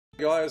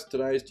Guys,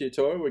 today's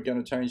tutorial we're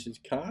going to change this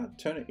car,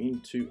 turn it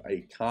into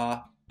a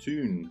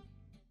cartoon.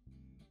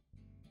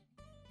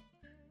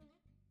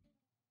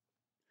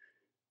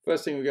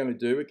 First thing we're going to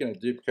do, we're going to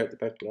duplicate the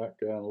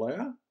background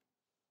layer.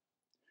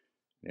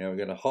 Now we're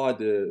going to hide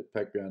the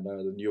background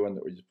layer, the new one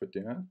that we just put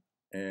down,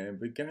 and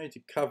we're going to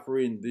cover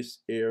in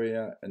this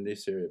area and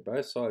this area,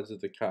 both sides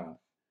of the car,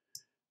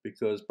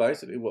 because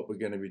basically what we're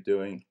going to be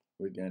doing,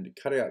 we're going to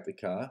cut out the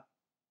car, and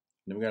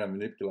then we're going to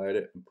manipulate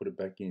it and put it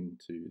back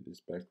into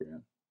this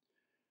background.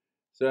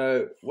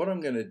 So what I'm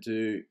going to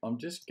do, I'm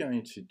just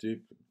going to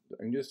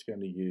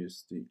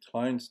use the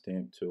clone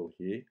stamp tool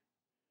here,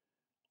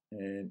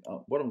 and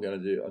what I'm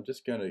going to do, I'm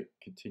just going to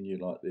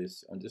continue like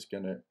this. I'm just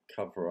going to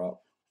cover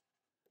up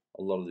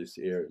a lot of this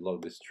area, a lot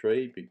of this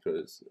tree,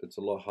 because it's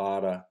a lot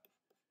harder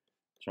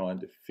trying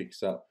to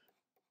fix up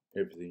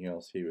everything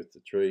else here with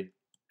the tree.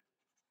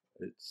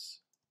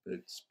 It's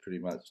pretty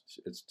much,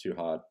 it's too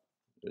hard.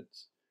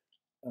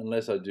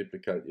 Unless I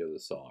duplicate the other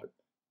side.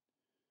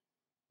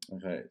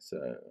 Okay, so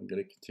I'm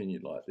going to continue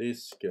like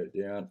this, go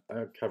down,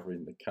 I'm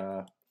covering the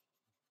car.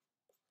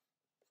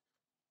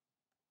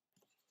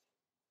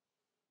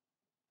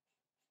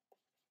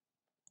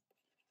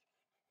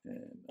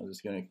 And I'm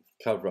just going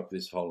to cover up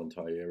this whole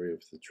entire area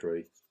with the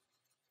tree.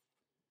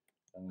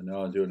 I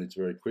know I'm doing this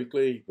very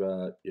quickly,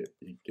 but yeah,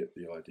 you get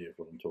the idea of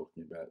what I'm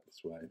talking about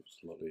this way. It's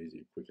a lot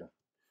easier, quicker.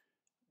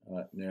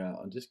 Now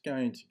I'm just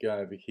going to go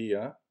over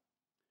here.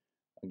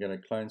 I'm going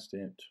to clone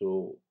stamp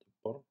tool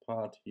the bottom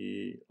part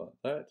here like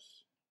that,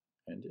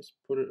 and just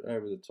put it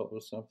over the top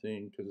of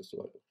something because it's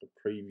like a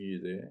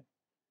preview there.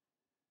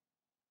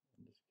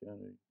 I'm just going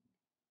to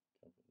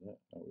cover that.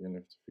 Now we're going to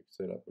have to fix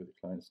that up with the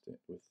clone stamp,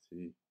 with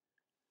the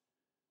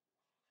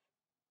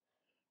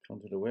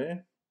content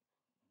aware.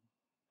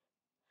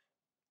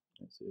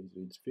 That's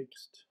easily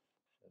fixed.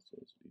 That's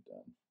easily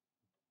done.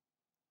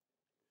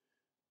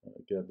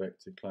 Go back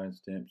to clone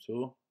stamp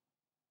tool.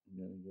 I'm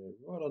going to go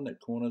right on that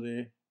corner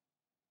there.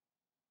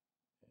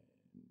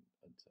 And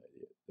I'd say,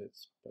 yeah,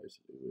 that's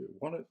basically where we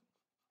want it.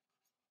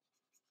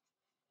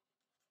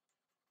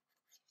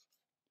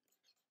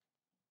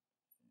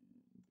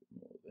 A bit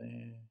more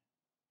there.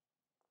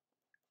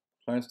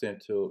 Clone stamp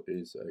tool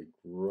is a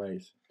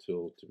great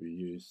tool to be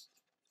used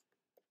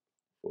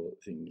for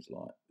things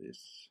like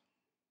this.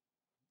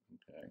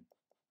 Okay.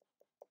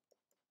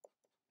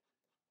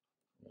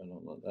 Right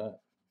on like that.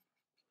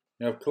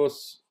 Now, of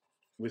course,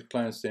 with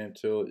clone stamp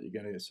tool, you're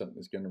going to get something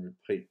that's going to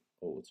repeat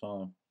all the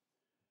time.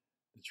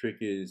 The trick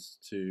is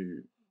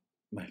to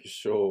make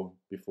sure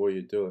before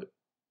you do it,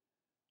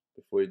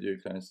 before you do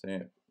clone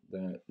stamp,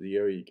 that the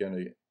area you're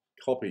going to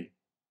copy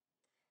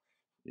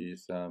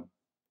is hasn't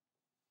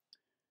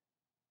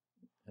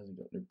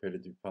got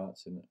repetitive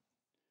parts in it.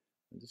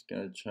 I'm just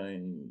going to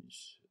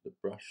change the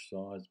brush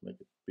size,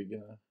 make it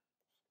bigger,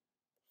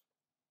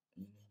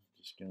 and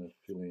I'm just going to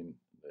fill in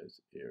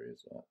those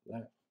areas like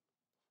that.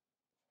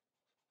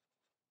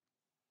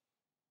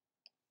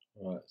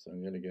 Alright, so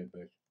I'm going to go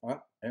back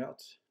up,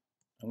 out.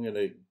 I'm going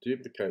to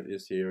duplicate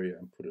this area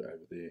and put it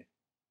over there.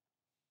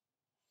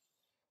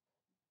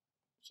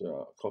 So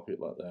I'll copy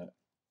it like that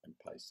and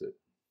paste it.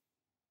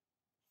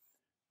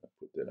 I'll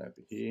put that over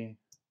here.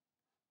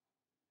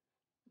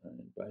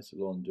 And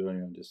basically all I'm doing,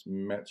 I'm just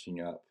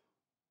matching up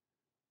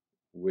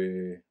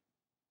where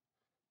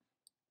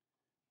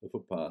the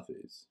footpath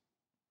is.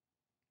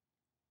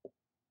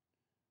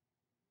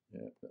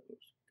 Yeah, that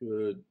looks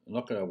good. I'm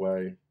not going to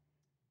worry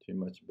too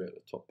much about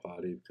the top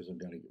part here because I'm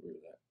going to get rid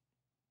of that.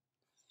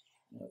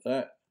 Like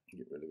that,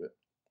 get rid of it.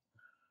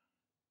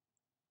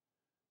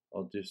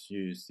 I'll just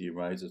use the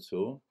eraser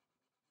tool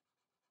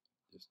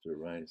just to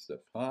erase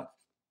that part.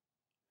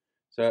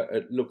 So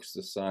it looks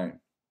the same,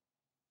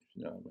 if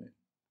you know what I mean.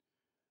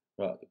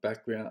 Right, the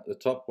background, the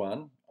top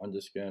one, I'm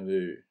just going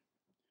to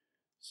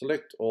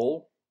select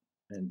all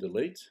and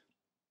delete.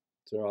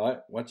 It's alright,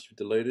 once you've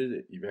deleted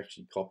it, you've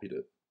actually copied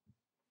it.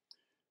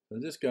 So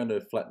I'm just going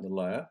to flatten the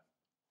layer,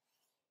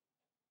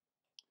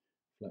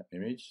 flatten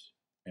image,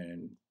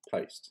 and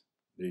paste.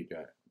 There you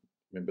go.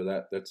 Remember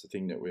that? That's the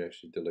thing that we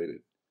actually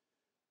deleted.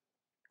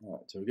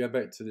 Alright, so we go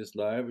back to this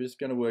layer. We're just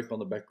going to work on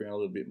the background a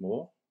little bit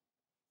more.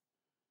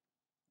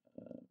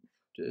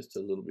 Just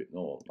a little bit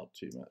more, not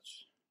too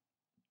much.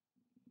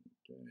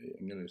 Okay,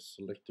 I'm going to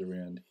select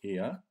around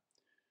here.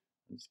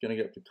 I'm just going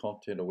to go up to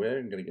content aware.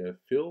 I'm going to go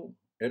fill,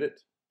 edit,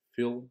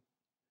 fill,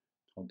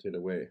 content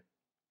aware.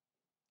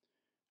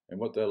 And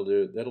what that'll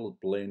do, that'll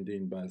blend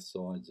in both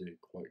sides there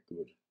quite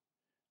good.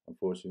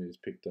 Unfortunately, it's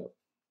picked up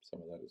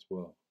some of that as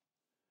well.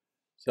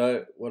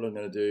 So what I'm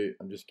going to do,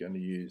 I'm just going to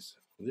use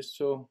this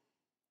tool,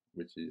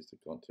 which is the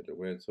content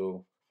aware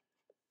tool.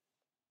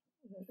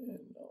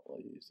 And I'll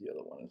use the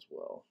other one as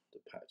well, the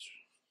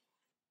patch.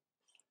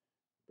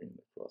 Bring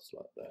it across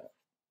like that.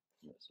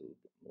 That's a little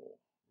bit more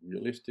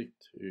realistic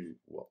to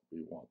what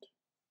we want.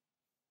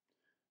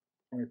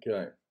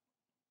 Okay,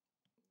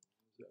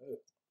 so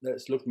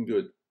that's looking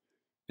good.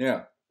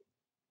 Now,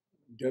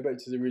 go back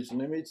to the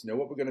original image. Now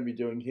what we're going to be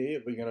doing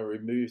here, we're going to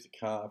remove the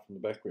car from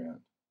the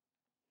background.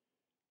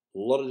 A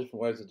lot of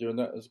different ways of doing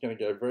that. I'm just going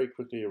to go very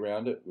quickly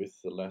around it with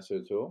the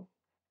lasso tool.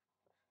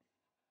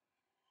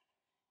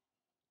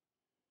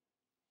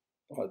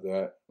 Like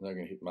that, and I'm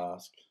going to hit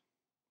mask.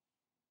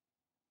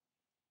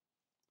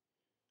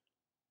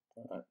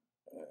 Alright,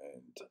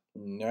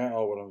 and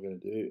now what I'm going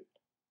to do,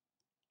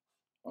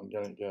 I'm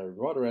going to go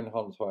right around the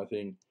whole entire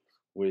thing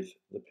with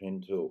the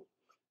pen tool.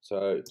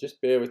 So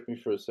just bear with me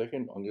for a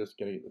second. I'm just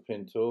going to get the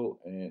pen tool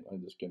and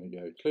I'm just going to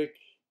go click,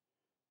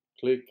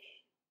 click,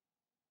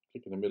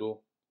 click in the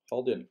middle,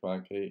 hold down the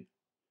command key,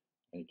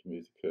 and you can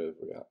move the curve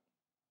out.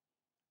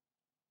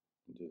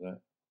 And do that,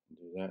 and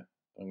do that.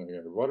 I'm going to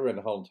go right around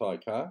the whole entire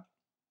car,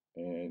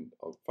 and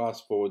I'll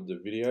fast forward the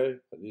video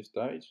at this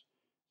stage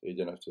so you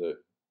don't have to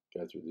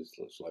go through this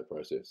slow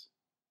process.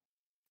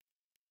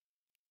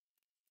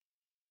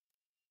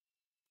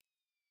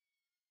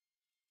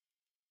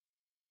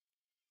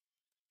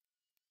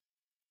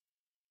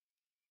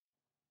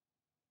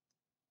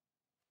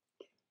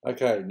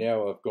 Okay,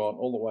 now I've gone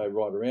all the way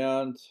right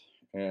around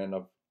and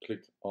I've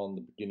clicked on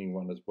the beginning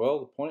one as well,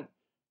 the point.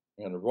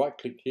 I'm going to right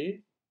click here,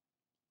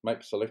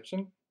 make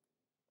selection,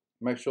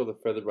 make sure the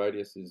feather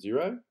radius is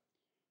 0,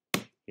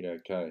 hit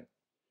OK.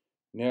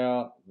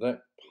 Now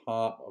that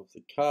part of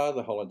the car,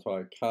 the whole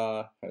entire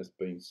car has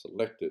been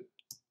selected.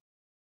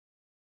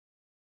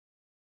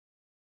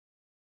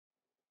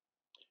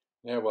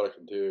 Now what I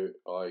can do,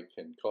 I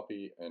can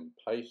copy and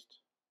paste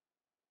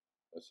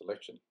a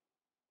selection.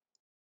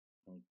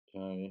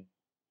 Okay.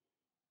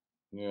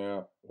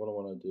 Now what I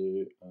want to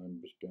do, I'm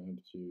just going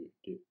to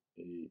get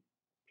a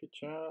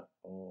picture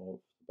of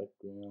the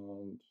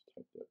background,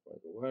 take that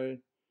right away.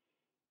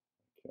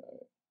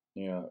 Okay.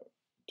 Now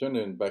turn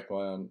the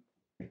background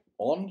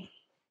on.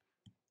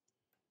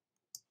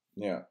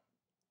 Now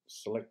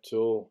select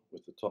tool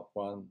with the top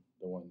one,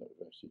 the one that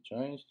we've actually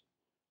changed.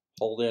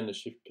 Hold down the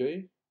shift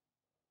key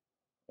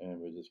and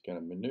we're just going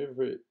to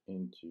maneuver it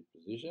into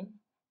position.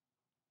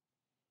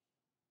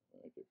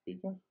 Make it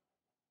bigger.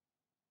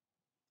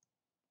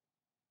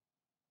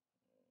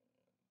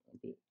 A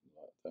bit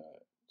like that.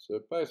 So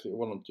basically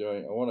what I'm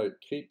doing, I want to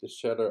keep the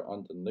shadow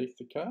underneath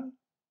the car.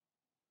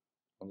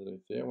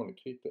 Underneath there, I want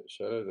to keep that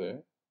shadow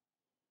there.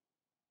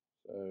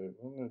 So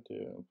what I'm going to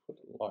do, I'll put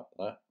it like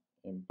that.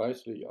 And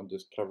basically I'm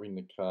just covering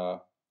the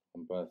car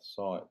on both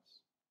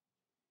sides.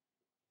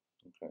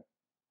 Okay.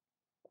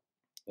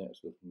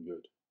 That's looking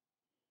good.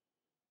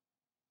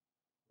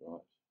 Right.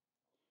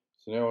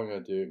 So now what I'm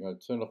going to do, I'm going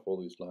to turn off all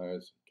these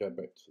layers, go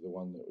back to the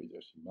one that we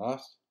actually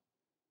masked.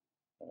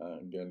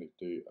 I'm going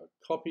to do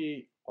a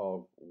copy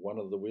of one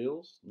of the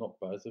wheels, not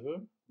both of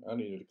them. I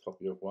only need a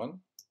copy of one.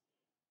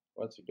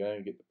 Once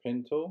again, get the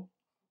pen tool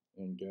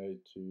and go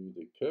to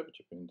the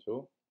curvature pen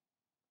tool.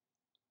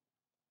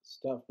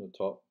 Start from the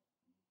top,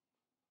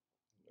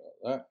 like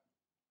that.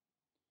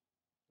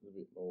 A little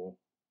bit more.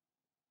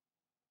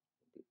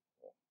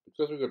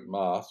 Because we've got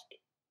mask,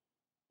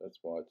 that's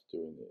why it's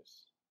doing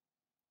this.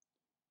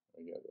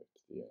 We go back to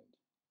the end.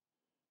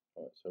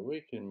 Alright, so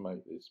we can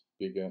make this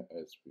bigger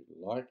as we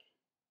like.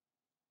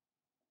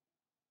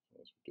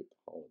 As we get the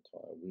whole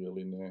entire wheel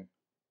in there.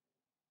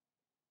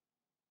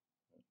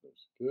 That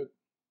looks good.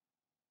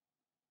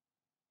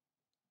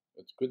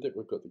 It's good that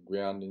we've got the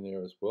ground in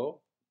there as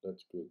well.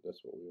 That's good,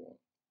 that's what we want.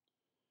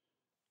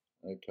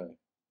 Okay,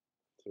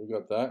 so we've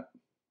got that.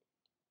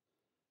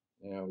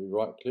 Now we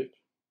right click,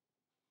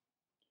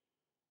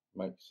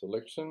 make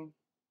selection,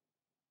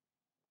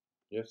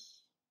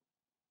 yes,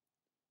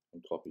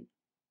 and copy.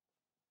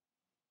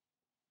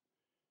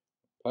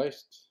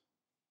 Paste,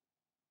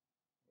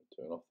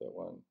 turn off that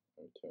one,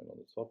 and turn on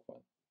the top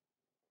one.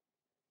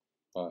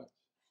 Alright,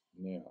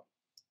 now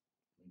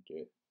we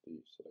get the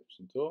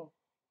selection tool,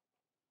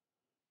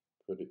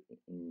 put it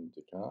in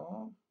the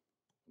car,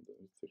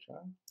 underneath the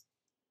car,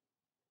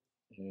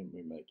 and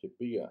we make it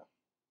bigger.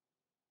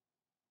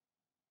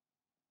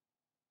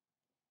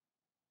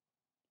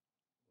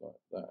 Like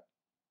that.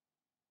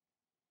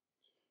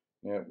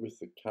 Now with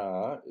the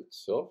car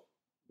itself,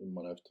 we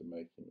might have to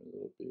make him a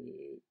little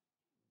bit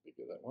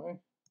bigger that way.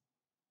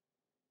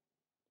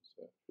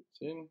 So it fits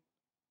in.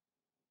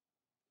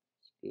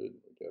 It's good.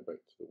 We go back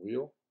to the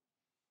wheel.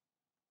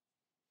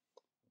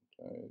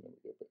 Okay, then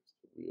we go back to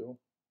the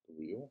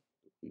wheel,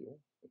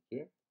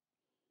 okay.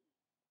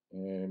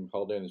 And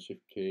hold down the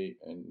shift key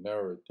and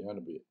narrow it down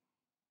a bit.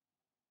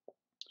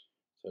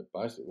 So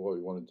basically what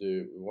we want to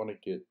do, we want to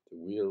get the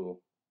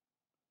wheel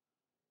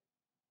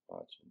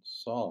arch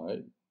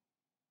inside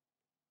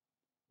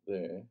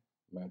there,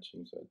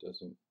 matching so it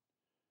doesn't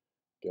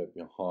go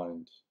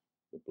behind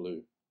the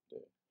blue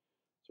there.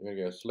 So we're going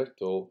to go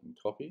select all and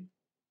copy.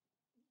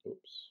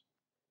 Oops.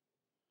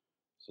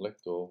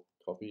 Select all,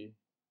 copy,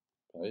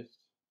 paste.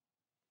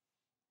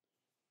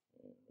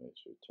 And make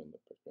sure we turn the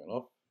background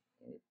off.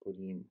 And we put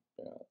him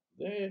about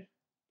there.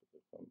 Put the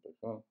thumb back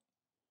on.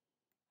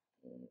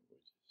 And we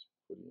just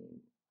put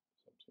in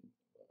something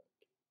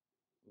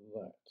like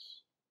that.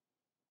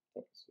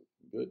 That's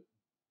looking good.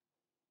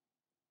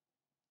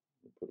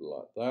 We put it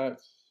like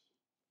that.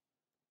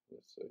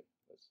 Let's see.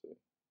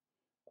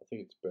 I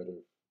think it's better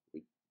if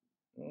we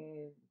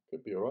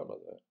could be alright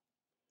like that.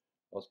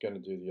 I was going to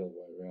do the other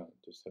way around,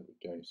 just have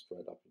it going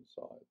straight up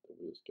inside, the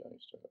wheels going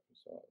straight up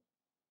inside.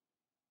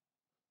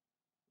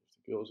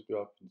 If the wheels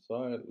go up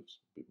inside, it looks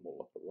a bit more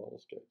like a roller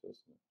skate,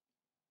 doesn't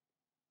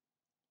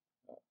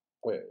it?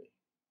 Way.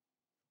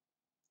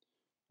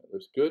 That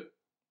looks good.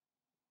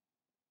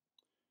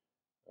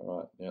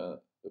 Alright,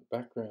 now the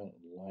background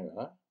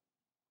layer,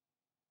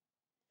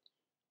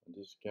 I'm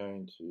just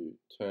going to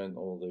turn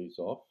all these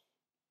off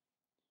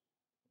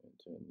and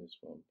turn this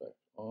one back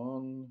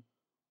on.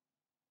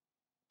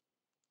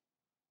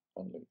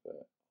 Unlink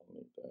that,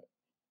 unlink that.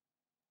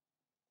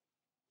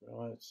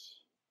 Right,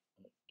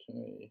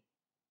 okay.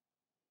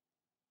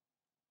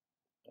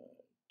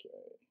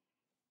 Okay,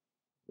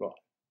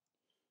 right,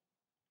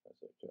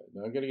 that's okay.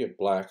 Now I'm going to get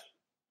black,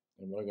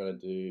 and what I'm going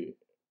to do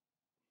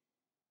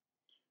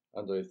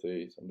underneath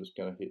these, I'm just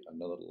going to hit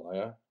another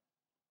layer,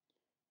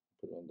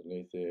 put it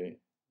underneath there,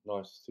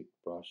 nice thick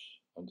brush.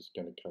 I'm just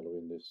going to colour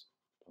in this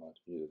part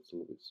here that's a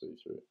little bit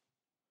see-through,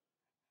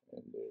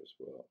 and there as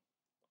well.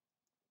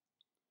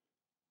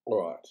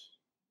 Alright,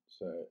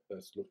 so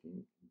that's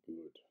looking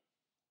good.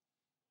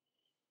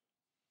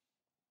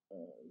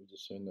 We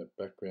just turn that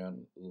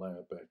background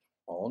layer back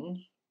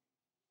on.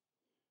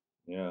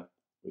 Now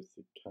with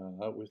the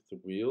car, with the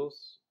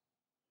wheels,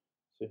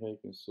 see how you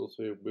can still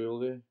see a wheel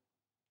there?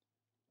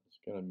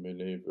 Just going to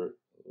maneuver it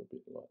a little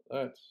bit like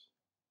that.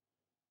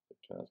 The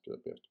car's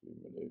going to have to be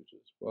maneuvered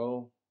as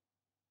well,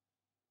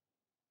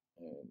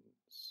 and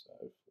so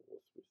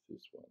forth with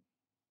this one.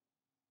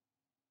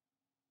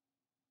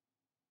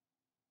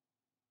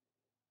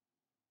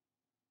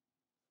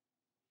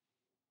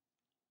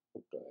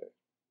 Okay,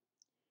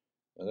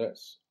 now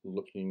that's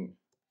looking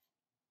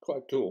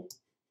quite cool.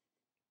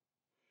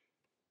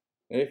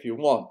 Now if you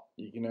want,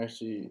 you can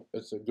actually,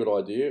 it's a good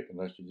idea, you can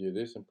actually do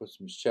this and put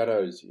some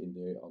shadows in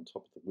there on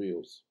top of the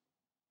wheels.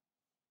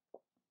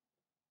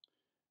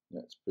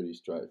 That's pretty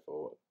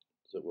straightforward.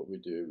 So what we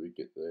do, we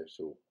get the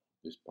actual,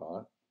 this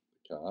part,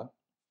 the car,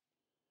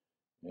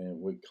 and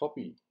we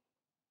copy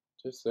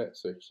just that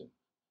section,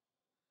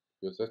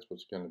 because that's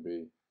what's going to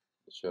be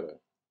the shadow.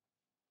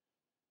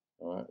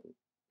 Alright,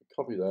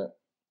 copy that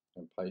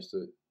and paste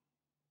it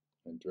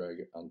and drag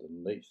it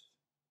underneath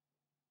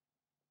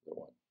the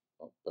one,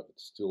 but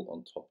it's still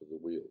on top of the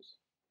wheels.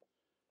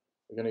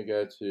 We're going to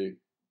go to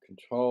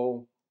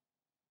Control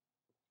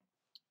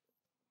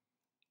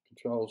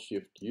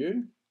Shift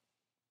U,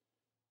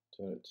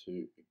 turn it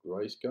to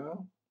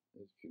grayscale,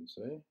 as you can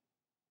see.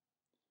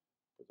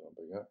 Put that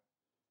back up.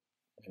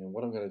 And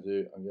what I'm going to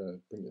do, I'm going to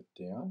bring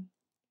it down.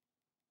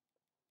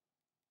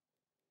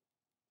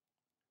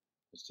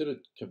 Instead of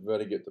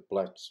converting it to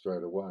black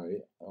straight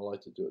away, I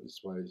like to do it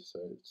this way so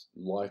it's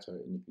lighter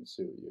and you can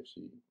see what you're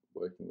actually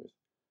working with.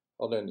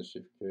 Hold down the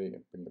Shift key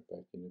and bring it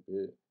back in a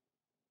bit,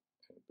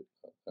 and a bit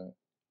like that.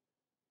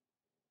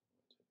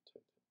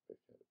 Take that back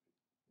out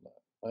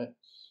a bit like that.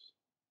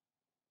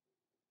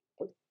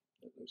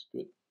 That looks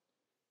good.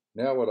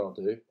 Now what I'll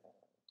do,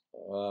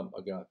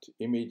 I'll go to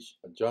Image,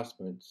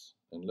 Adjustments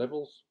and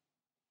Levels.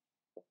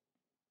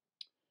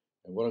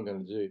 And what I'm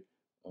going to do,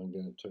 I'm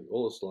going to take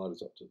all the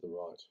sliders up to the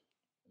right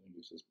and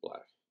use this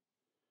black.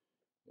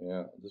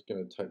 Now I'm just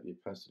going to take the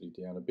opacity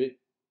down a bit,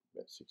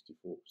 about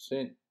 64%,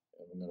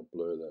 and I'm going to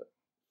blur that.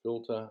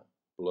 Filter,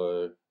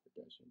 blur,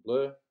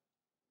 blur,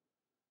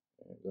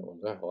 and that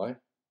one's that high.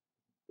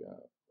 Yeah,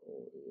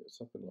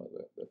 something like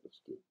that. That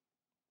looks good.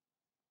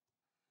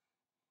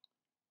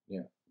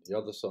 Now the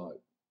other side,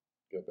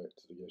 go back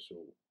to the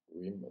actual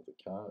rim of the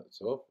car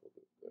itself, or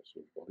the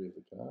actual body of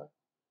the car,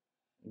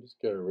 and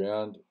just go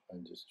around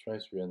and just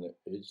trace around that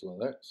edge like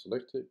that.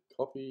 Select it,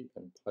 copy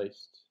and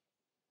paste.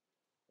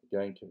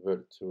 Again,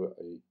 convert it to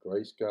a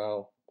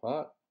grayscale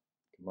part.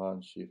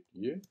 Command Shift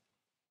U,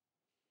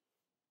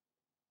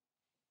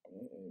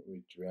 and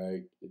we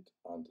drag it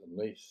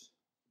underneath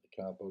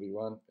the car body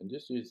one, and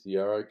just use the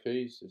arrow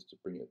keys just to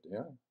bring it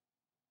down.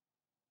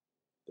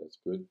 That's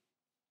good.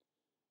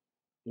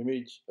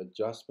 Image,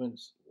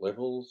 Adjustments,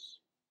 Levels,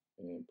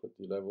 and put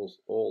the levels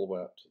all the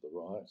way up to the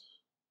right.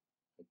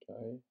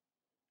 Okay,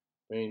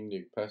 bring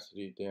the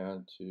opacity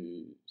down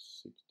to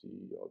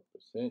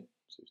 60-odd%,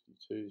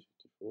 62,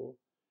 64.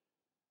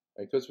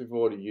 And because we've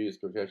already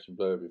used Gaussian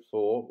blur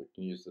before, we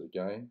can use it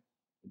again.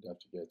 We don't have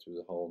to go through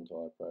the whole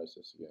entire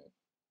process again.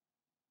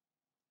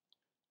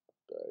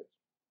 Okay.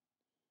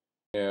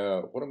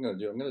 Now, what I'm going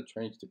to do, I'm going to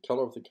change the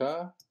color of the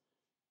car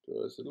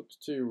because it looks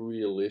too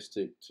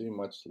realistic, too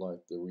much like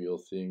the real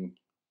thing,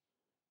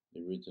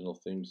 the original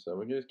thing. So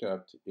we're just going to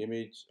go up to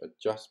Image,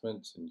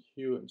 Adjustments, and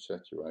Hue and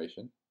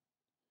Saturation.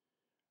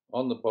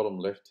 On the bottom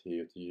left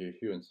here, the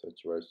Hue and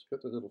Saturation, you've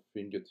got the little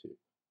fingertip.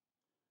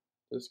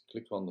 Just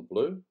click on the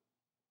blue,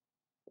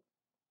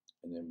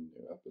 and then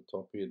up the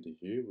top here, the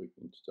hue, we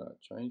can start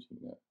changing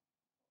that.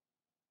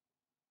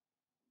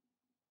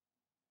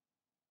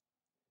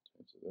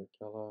 Change that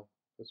color.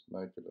 Let's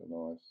make it a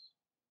nice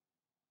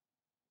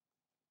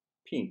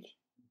pink.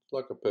 It's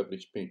like a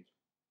purplish pink.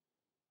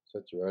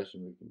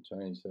 Saturation, we can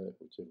change that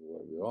whichever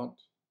way we want.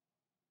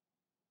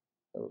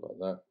 Have it like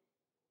that.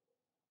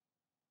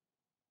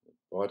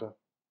 Brighter.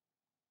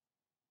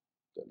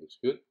 That looks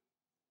good.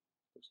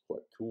 Looks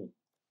quite cool.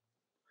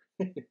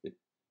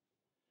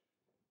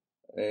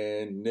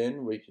 And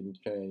then we can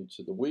change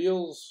to the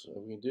wheels.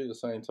 We can do the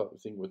same type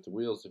of thing with the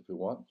wheels if we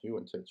want. Hue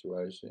and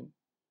saturation.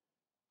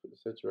 Put the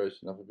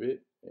saturation up a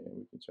bit, and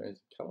we can change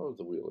the color of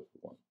the wheel if we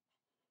want.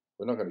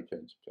 We're not going to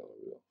change the color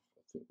wheel.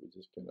 I think we're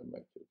just going to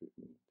make it a bit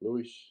more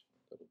bluish.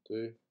 That'll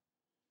do.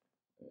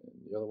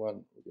 And the other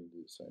one, we're going to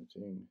do the same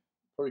thing.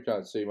 Probably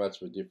can't see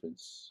much of a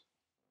difference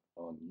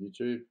on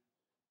YouTube,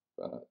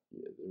 but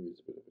yeah, there is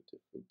a bit of a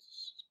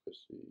difference,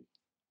 especially.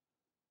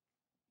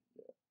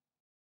 Yeah.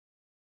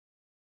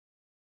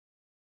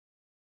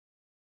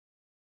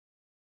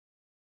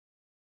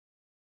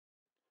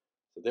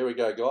 So there we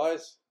go,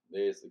 guys.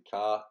 There's the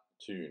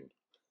cartoon.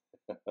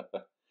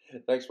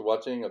 Thanks for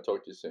watching. I'll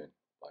talk to you soon.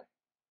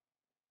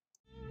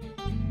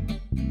 Bye.